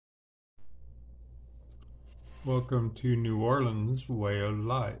Welcome to New Orleans Way of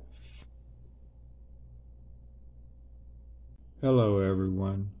Life. Hello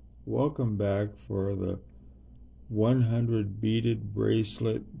everyone. Welcome back for the 100 beaded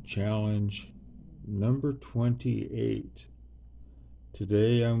bracelet challenge number 28.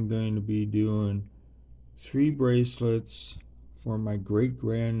 Today I'm going to be doing 3 bracelets for my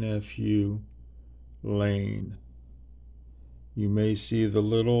great-grandnephew Layne. You may see the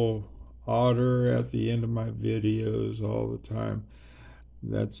little otter at the end of my videos all the time.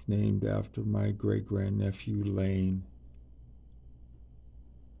 That's named after my great-grandnephew Layne.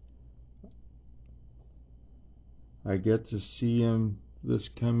 I get to see him this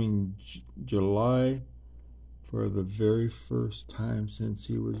coming July for the very first time since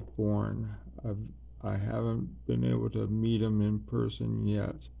he was born. I haven't been able to meet him in person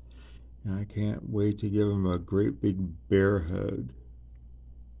yet, and I can't wait to give him a great big bear hug.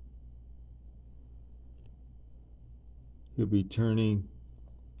 He'll be turning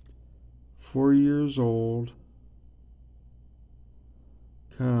 4 years old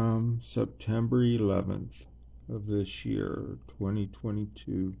come September 11th of this year,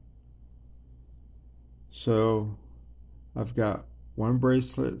 2022. So I've got one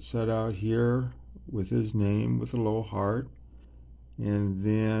bracelet set out here with his name with a little heart, and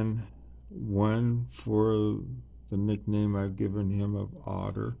then one for the nickname I've given him of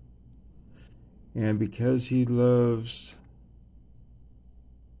Otter. And because he loves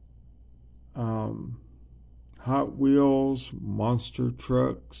Hot Wheels, monster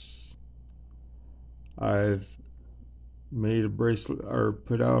trucks, I've made a bracelet, or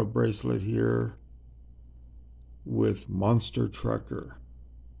put out a bracelet here with Monster Trucker.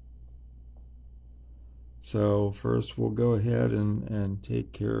 So first we'll go ahead and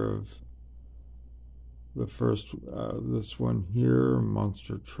take care of the first, this one here,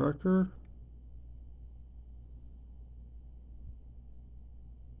 Monster Trucker.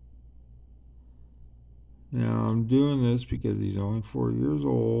 Now I'm doing this because he's only 4 years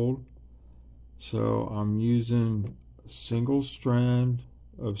old, so I'm using a single strand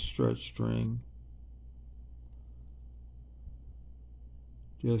of stretch string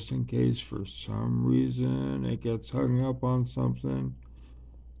just in case for some reason it gets hung up on something.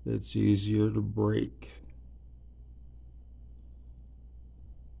 It's easier to break.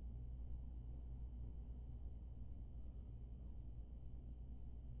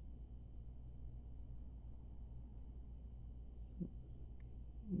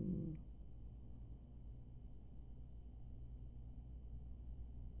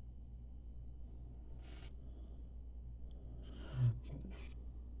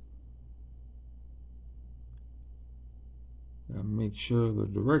 Make sure the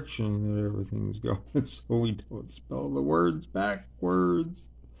direction that everything's going so we don't spell the words backwards.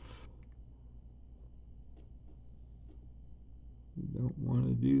 We don't want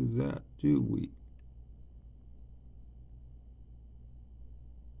to do that, do we?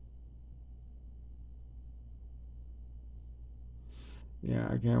 Yeah,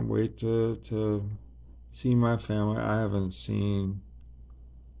 I can't wait to see my family. I haven't seen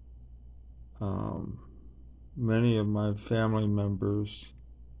many of my family members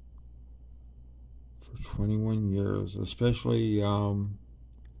for 21 years, especially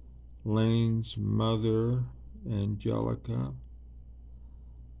Layne's mother, Angelica.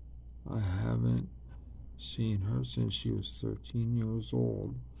 I haven't seen her since she was 13 years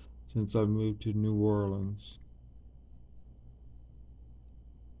old, since I moved to New Orleans.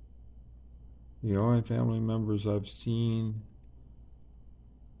 The only family members I've seen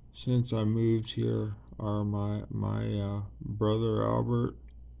since I moved here are my brother Albert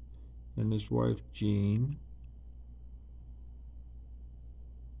and his wife Jean.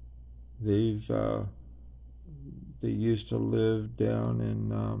 They used to live down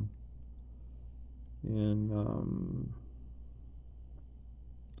down in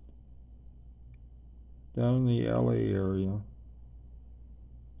the LA area,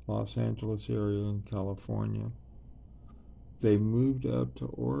 Los Angeles area in California. They moved up to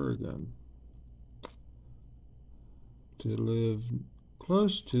Oregon to live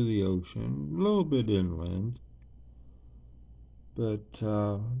close to the ocean, a little bit inland, but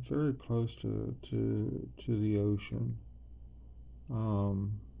very close to the ocean.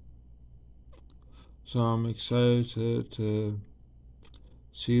 So I'm excited to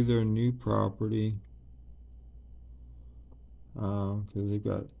see their new property, because they've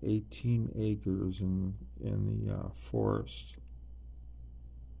got 18 acres in the forest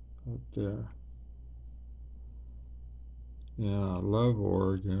up there. Yeah, I love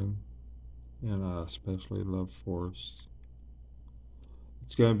Oregon, and I especially love forests.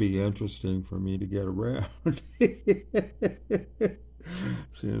 It's going to be interesting for me to get around.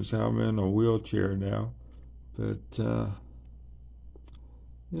 Since I'm in a wheelchair now. But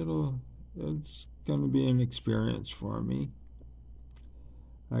it's going to be an experience for me.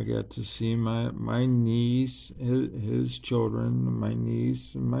 I got to see my niece, his children, my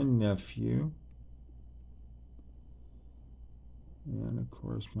niece and my nephew. And of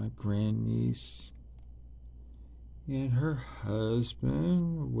course my grandniece and her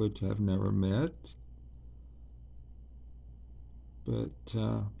husband, which I've never met. But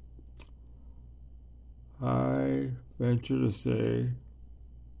I venture to say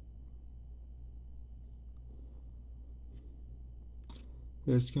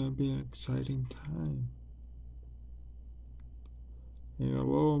it's going to be an exciting time. And a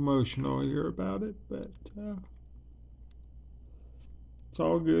little emotional here about it, but it's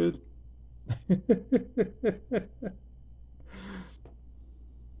all good.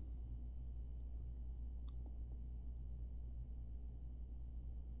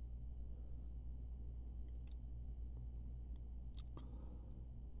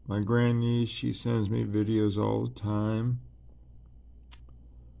 My grandniece, she sends me videos all the time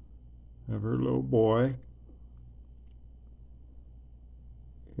of her little boy.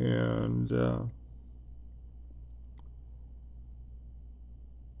 And I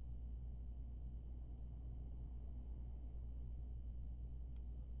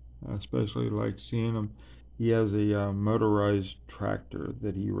especially like seeing him. He has a motorized tractor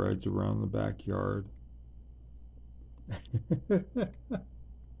that he rides around the backyard.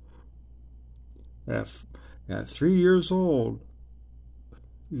 At 3 years old,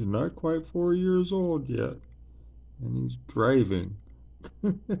 he's not quite 4 years old yet, and he's driving.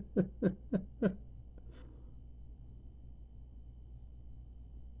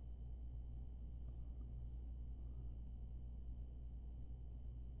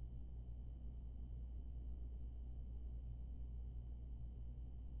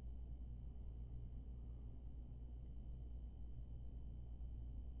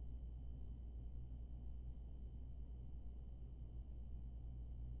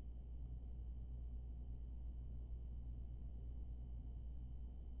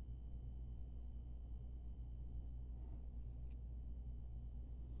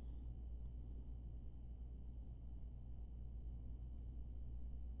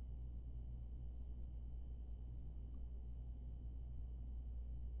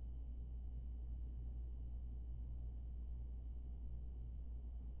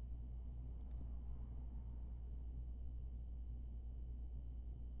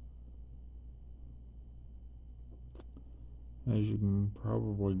 As you can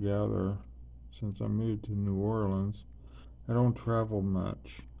probably gather, since I moved to New Orleans, I don't travel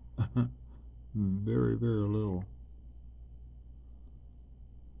much. Very, very little.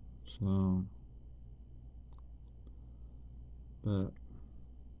 So, but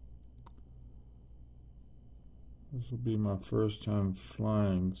this will be my first time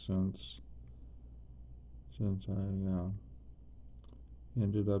flying since I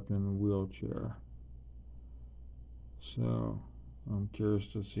ended up in a wheelchair. So I'm curious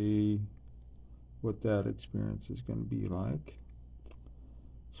to see what that experience is going to be like.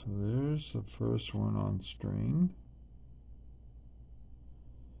 So there's the first one on string.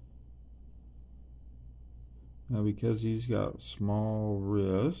 Now because he's got small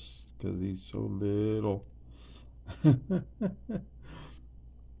wrists, because he's so little,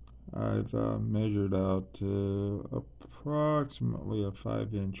 I've measured out to approximately a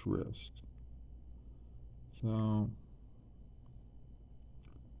 5-inch wrist. So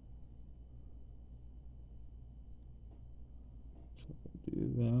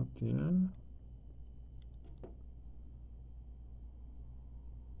do that there.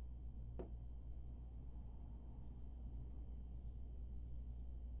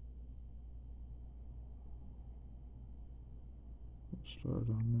 Start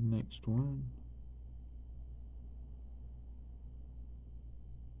on the next one.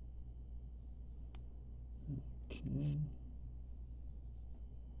 Okay.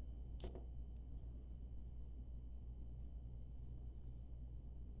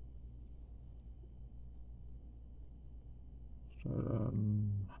 Start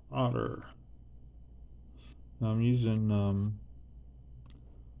on otter. Now I'm using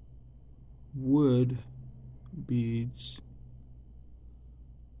wood beads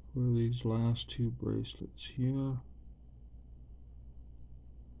for these last two bracelets here.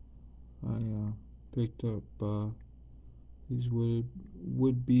 I picked up these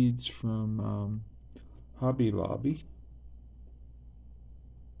wood beads from Hobby Lobby.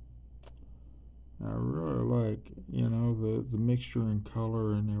 I really like, the mixture in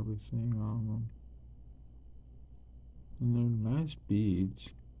color and everything on them. And they're nice beads.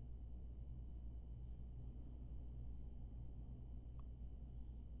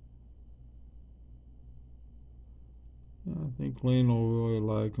 Yeah, I think Layne will really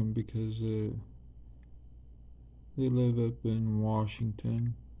like them because they live up in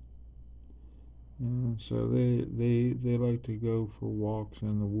Washington. And so they like to go for walks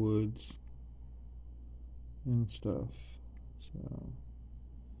in the woods and stuff. So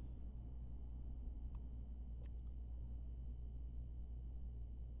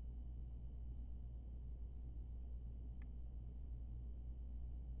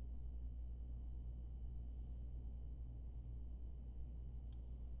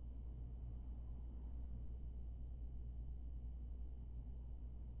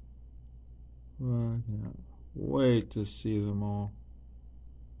I can't wait to see them all.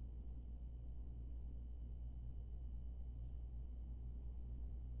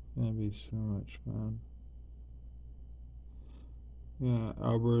 That'd be so much fun. Yeah,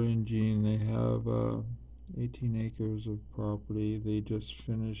 Albert and Jean, they have 18 acres of property. They just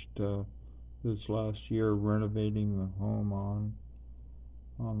finished this last year renovating the home on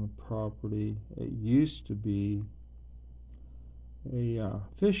the property. It used to be a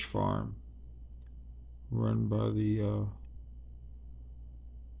fish farm run by the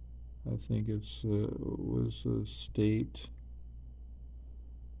I think it was the state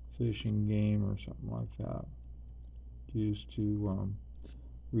fish and game or something like that. Used to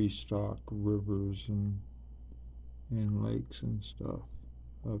restock rivers and lakes and stuff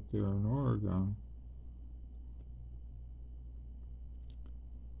up there in Oregon.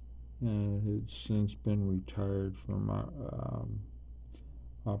 And it had since been retired from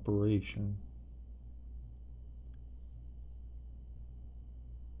operation.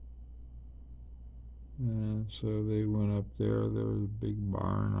 And so they went up there. There was a big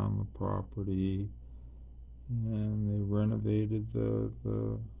barn on the property, and they renovated the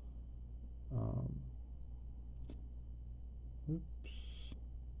oops,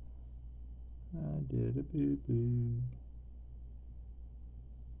 I did a boo boo.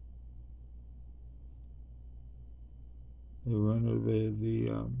 They renovated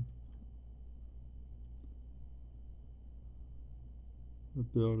the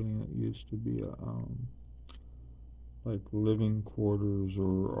building that used to be like living quarters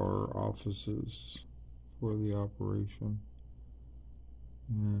or offices for the operation,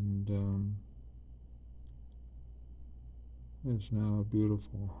 and it's now a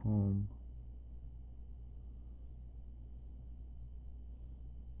beautiful home.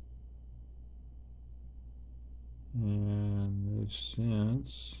 And they've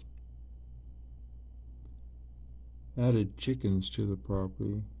since added chickens to the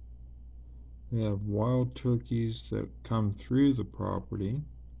property. They have wild turkeys that come through the property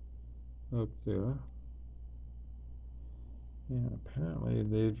up there. And apparently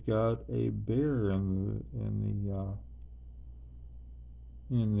they've got a bear in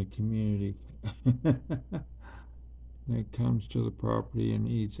the community that comes to the property and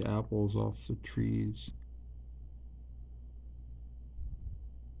eats apples off the trees.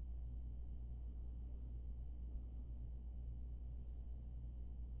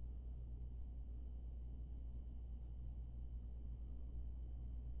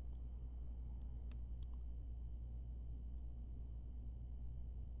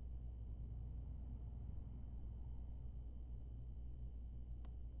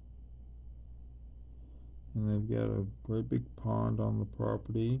 And they've got a great big pond on the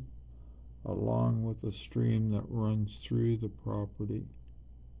property, along with a stream that runs through the property.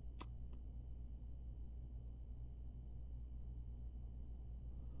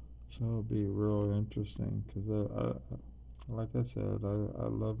 So it'll be real interesting because, like I said, I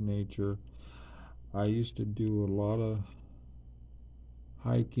love nature. I used to do a lot of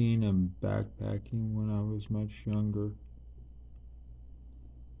hiking and backpacking when I was much younger.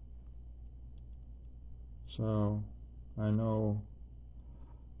 So I know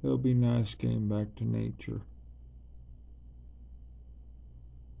it'll be nice getting back to nature.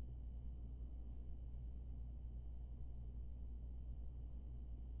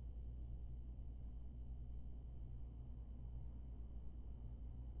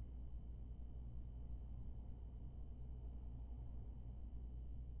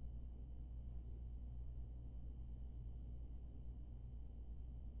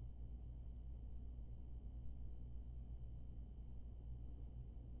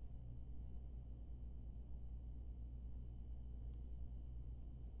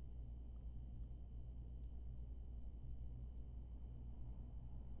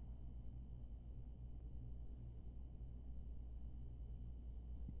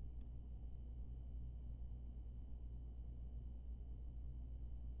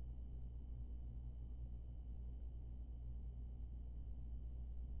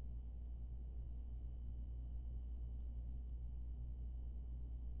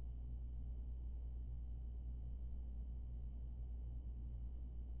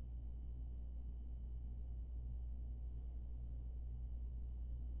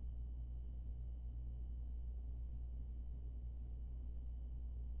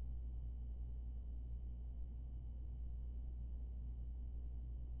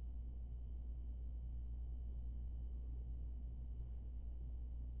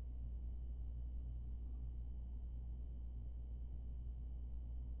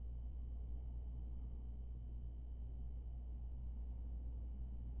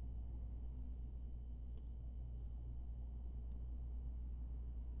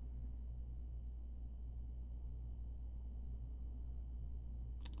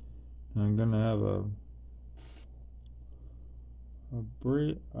 I'm gonna have a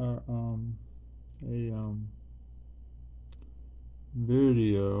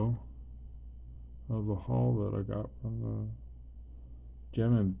video of the haul that I got from the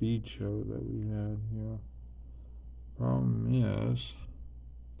gem and bead show that we had here. Problem is,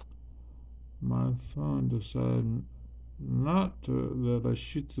 my phone decided not to, that I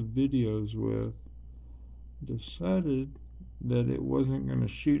shoot the videos with, decided that it wasn't going to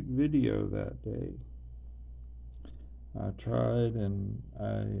shoot video that day. I tried and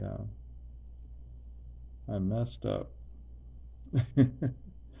I messed up.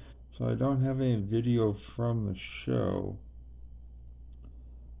 So I don't have any video from the show,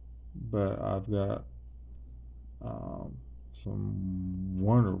 but I've got some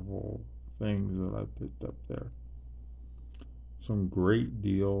wonderful things that I picked up there. Some great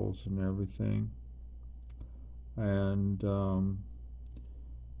deals and everything. And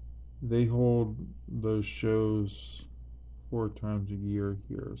they hold those shows 4 times a year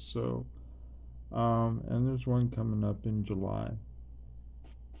here. So, and there's one coming up in July.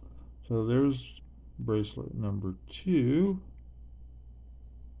 So there's bracelet number 2.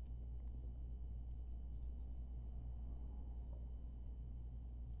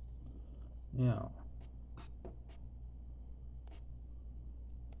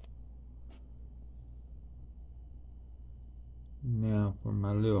 Now, for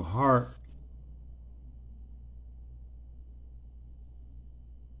my little heart.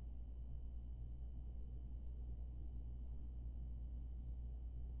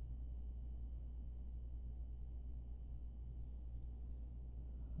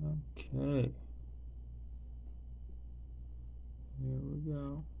 Okay. Here we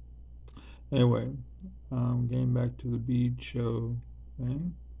go. Anyway, getting back to the bead show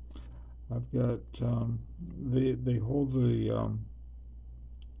thing. I've got they hold the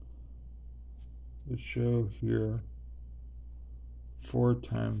show here 4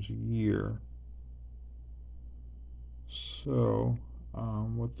 times a year. So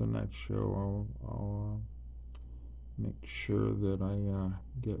with the next show, I'll make sure that I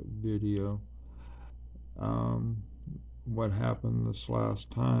get video. What happened this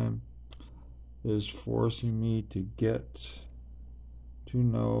last time is forcing me to get to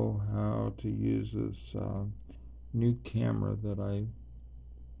know how to use this new camera that I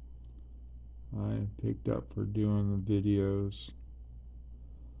picked up for doing the videos.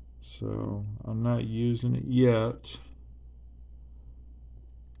 So I'm not using it yet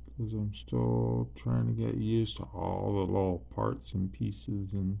because I'm still trying to get used to all the little parts and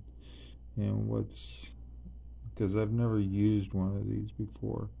pieces and what's, because I've never used one of these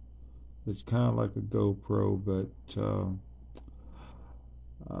before. It's kind of like a GoPro, but a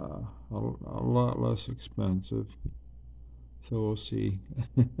lot less expensive. So we'll see.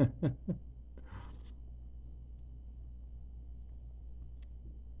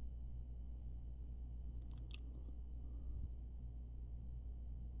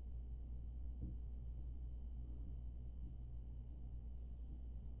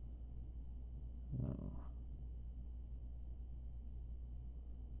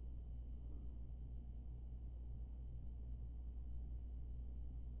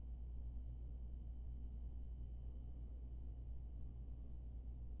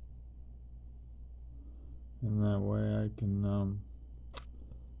 And that way I can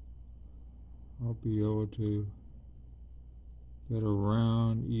I'll be able to get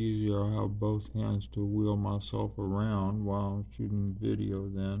around easier. I'll have both hands to wheel myself around while I'm shooting video.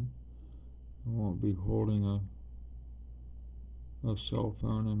 Then I won't be holding a cell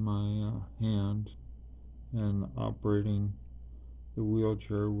phone in my hand and operating the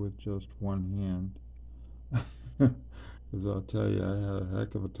wheelchair with just one hand. Because I'll tell you, I had a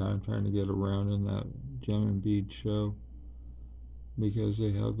heck of a time trying to get around in that gem and bead show, because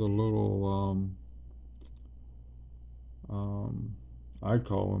they have the little I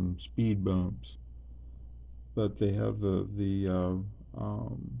call them speed bumps, but they have the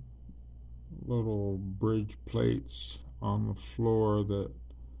little bridge plates on the floor that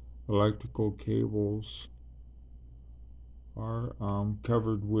electrical cables are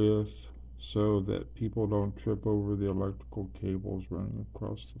covered with, so that people don't trip over the electrical cables running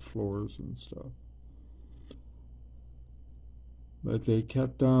across the floors and stuff. But they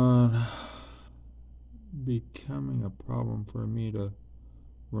kept on becoming a problem for me to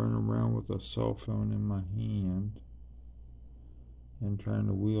run around with a cell phone in my hand and trying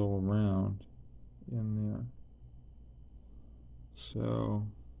to wheel around in there. So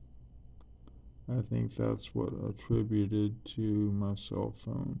I think that's what attributed to my cell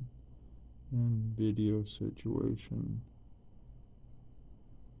phone and video situation.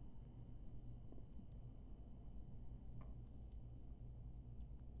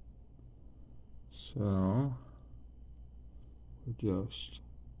 So just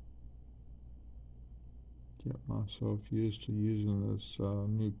get myself used to using this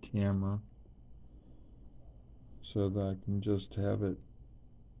new camera so that I can just have it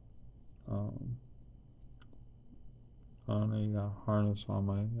on a harness on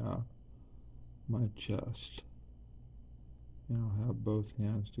my chest. I'll have both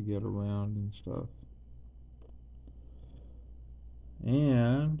hands to get around and stuff.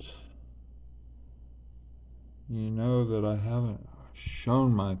 And you know that I haven't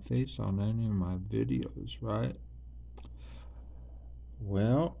shown my face on any of my videos, right?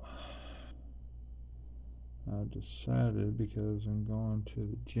 Well, I decided, because I'm going to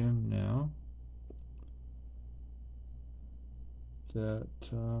the gym now, that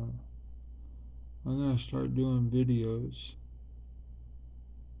I'm going to start doing videos.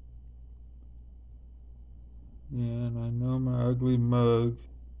 And I know my ugly mug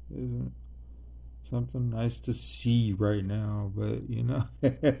isn't something nice to see right now, but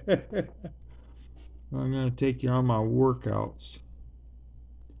I'm going to take you on my workouts,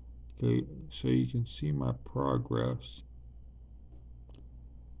 okay, so you can see my progress.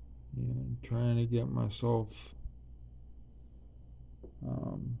 And trying to get myself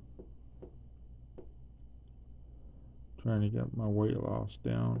trying to get my weight loss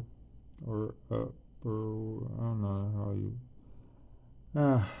down or up, or I don't know how you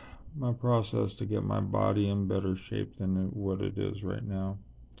my process to get my body in better shape than what it is right now.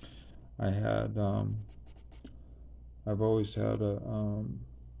 I've always had an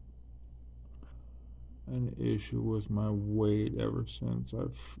issue with my weight ever since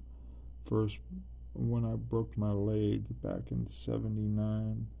when I broke my leg back in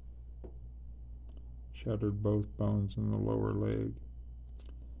 '79, shattered both bones in the lower leg.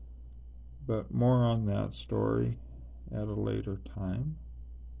 But more on that story at a later time.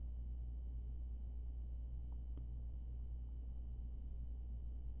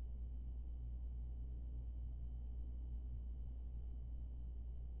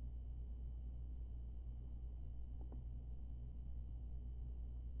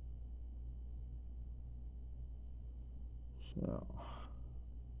 So,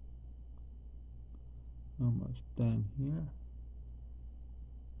 almost done here.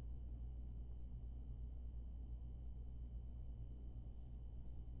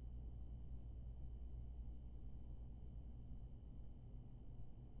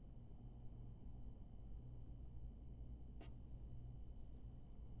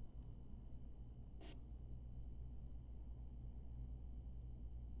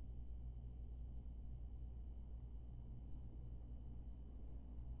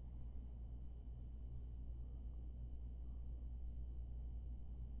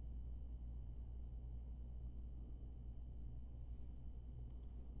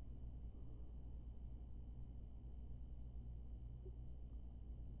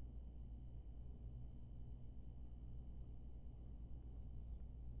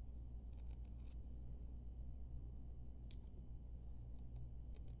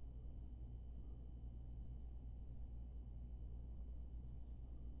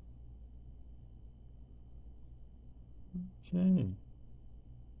 Okay.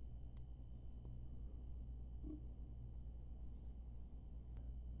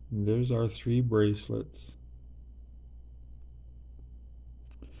 And there's our 3 bracelets.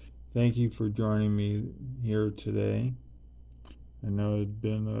 Thank you for joining me here today. I know it'd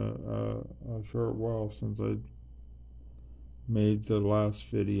been a short while since I made the last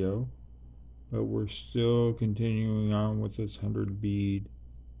video, but we're still continuing on with this 100 bead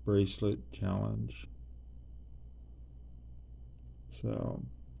bracelet challenge. So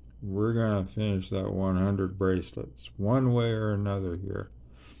we're gonna finish that 100 bracelets one way or another here,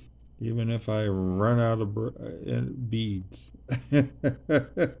 even if I run out of beads.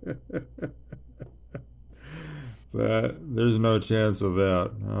 But there's no chance of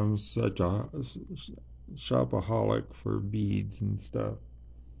that. I'm such a shopaholic for beads and stuff.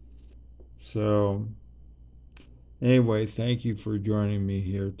 So anyway, thank you for joining me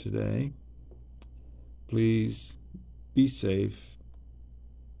here today. Please be safe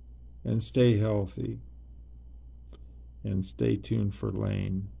and stay healthy, and stay tuned for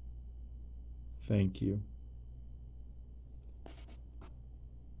Layne. Thank you.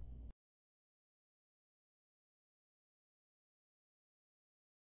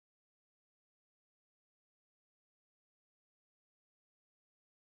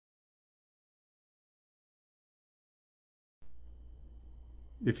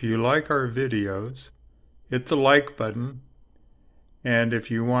 If you like our videos, hit the like button, and if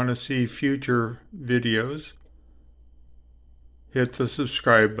you want to see future videos, hit the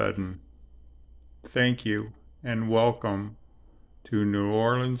subscribe button. thank you and welcome to New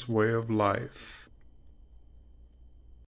Orleans Way of Life.